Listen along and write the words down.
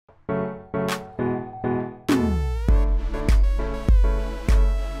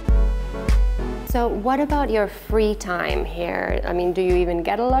So what about your free time here? I mean, do you even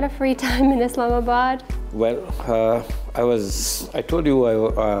get a lot of free time in Islamabad? Well, I told you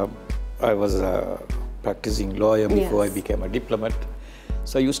I was a practicing lawyer before I became a diplomat.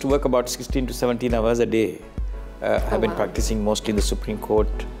 So I used to work about 16 to 17 hours a day. I've been practicing mostly in the Supreme Court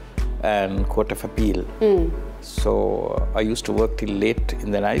and Court of Appeal. So I used to work till late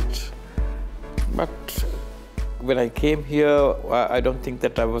in the night. But when I came here, I don't think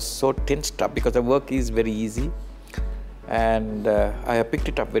that I was so tensed up because the work is very easy. And I have picked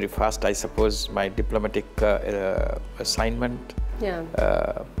it up very fast, I suppose, my diplomatic assignment. Yeah.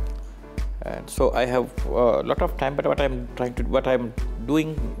 And so I have a lot of time, but what I'm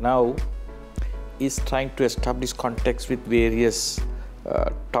doing now is trying to establish contacts with various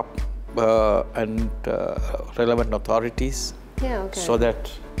top and relevant authorities, so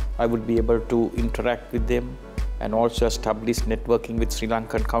that I would be able to interact with them and also establish networking with Sri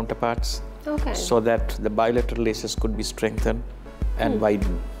Lankan counterparts, so that the bilateral relations could be strengthened and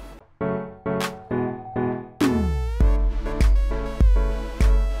widened.